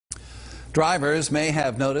Drivers may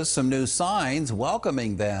have noticed some new signs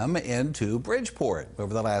welcoming them into Bridgeport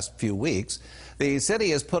over the last few weeks. The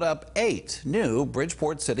city has put up 8 new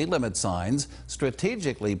Bridgeport city limit signs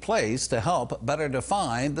strategically placed to help better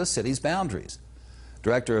define the city's boundaries.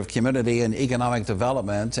 Director of Community and Economic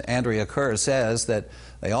Development Andrea Kerr says that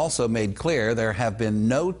they also made clear there have been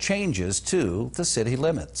no changes to the city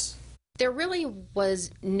limits. There really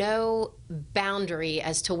was no boundary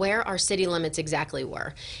as to where our city limits exactly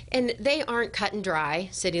were. And they aren't cut and dry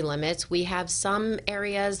city limits. We have some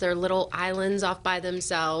areas, they're little islands off by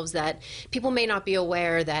themselves that people may not be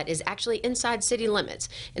aware that is actually inside city limits.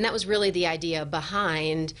 And that was really the idea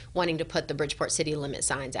behind wanting to put the Bridgeport city limit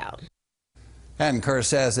signs out. And Kerr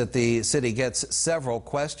says that the city gets several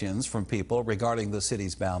questions from people regarding the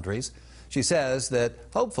city's boundaries. She says that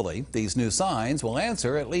hopefully these new signs will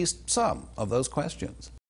answer at least some of those questions.